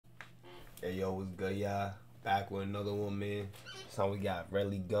Hey yo, what's good, y'all? Back with another one, man. This time we got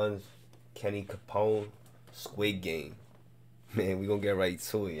Relly, Gunz, Kenny Capone, Squid Game. Man, we gonna get right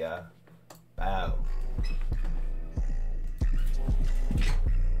to it, y'all. Bow.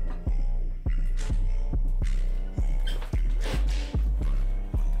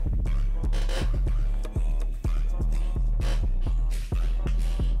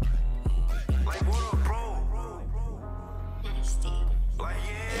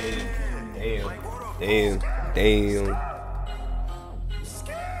 Damn.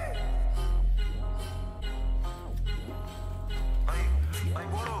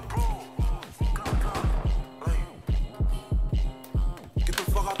 Get the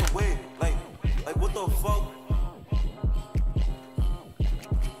fuck out the way. Like what the fuck?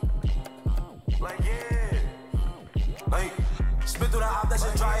 Like yeah. Like spit through the op, that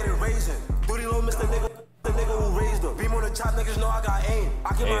shit dry and raising. Duty low, Mr. Nigga. The nigga who raised him. Beam on the chop, niggas know I got aim.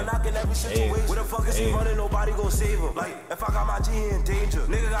 I keep my knock in every situation. Where the fuck is he running? Nobody gon' save him. Like, if I got my G, he in danger.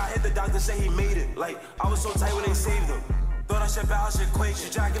 Nigga got hit, the doctor say he made it. Like, I was so tight when they saved him. Thought I shit bad, shit quake.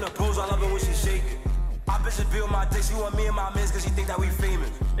 She jacking the pros, I love it when she shake it. I bitch be on my dick, she want me and my mans cause she think that we famous.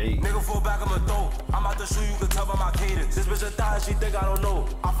 Nigga fall back, I'm a throw. I'm out the shoe, you can tell by my cadence. This bitch a thot, she think I don't know.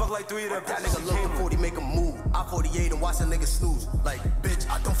 I fuck like 3 of them. That nigga look at 40, make a move. I 48 and watch a nigga snooze. Like, bitch,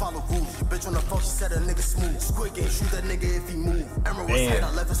 I don't follow rules. Your bitch on the phone, she said a nigga smooth. Squid Game, shoot that nigga if he move. Emerald was head,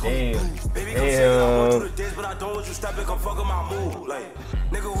 I left his whole bruise. Baby, come say I want you to dance, but I don't want you stepping, come fuck up my move. Like,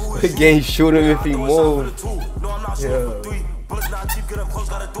 nigga, who is the game shoot him if he moves. No, I'm not shooting for 3. Bullets not cheap, get up close,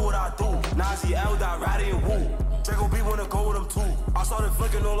 gotta do what I do. Nazi L, die, ratty and woo. Draco B wanna go with them too. I started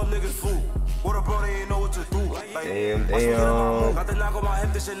flicking all them niggas fool. What a bro, they ain't know what to do. Like, Damn. Got the knock on my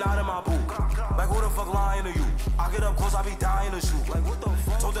hip, this shit not in my boot. Like, who the fuck lying to you? I get up close, I be dying to shoot. Like, what the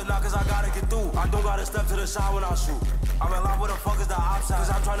fuck? Told the knockers I gotta get through. I don't gotta step to the side when I shoot. I'm in line, where the fuck is the ops at? Cause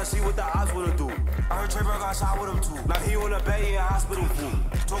I'm trying to see what the ops wanna do. I heard Trevor got shot with him too. Now he on the bed, he in hospital fool.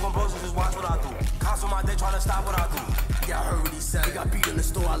 Talking bullshit, just watch what I do. Cops on my dick trying to stop what I do. Yeah, I heard what he said. He got beat in the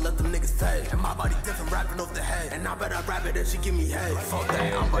store, I let them niggas fed. And my body different, rapping off the head. And I bet I rap it if she give me head. Fuck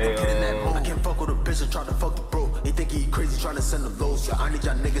that, I'm about to get in that mode. I can't fuck with a bitch and try to fuck the bro. They think he crazy trying to send the lows. Yeah, I need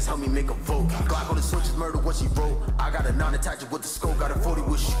y'all niggas help me make a vote. Glock on the switches, murder what she wrote. I got a 9 attached with the scope. Got a 40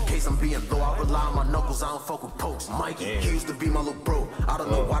 with in case I'm being low. I rely on my knuckles, I don't fuck with pokes. Mikey, he used to be my little bro. I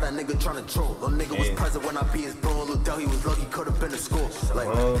don't know why that nigga trying to troll. Little nigga was present when I be his bro. Little Del, he was lucky, could've been a score.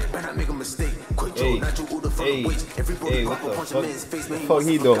 Like, better not make a mistake. Quick Joe, not you Uda from the waist. Everybody pop a punch him in his face. Man, he must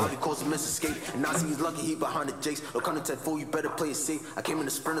have forgot, he caused him escape. And now see he's lucky, he behind the jakes. Look on the 10-4, you better play it safe. I came in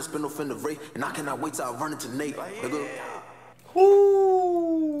the sprinter, spin off in the rate. And I cannot wait till I run into Nate. Nigga.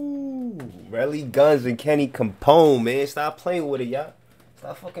 Whoo! Relly, Gunz, and Kenny Capone, man. Stop playing with it, y'all.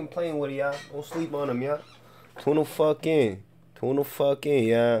 Stop fucking playing with it, y'all. Don't sleep on them, y'all. Tune the fuck in. Tune the fuck in,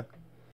 y'all.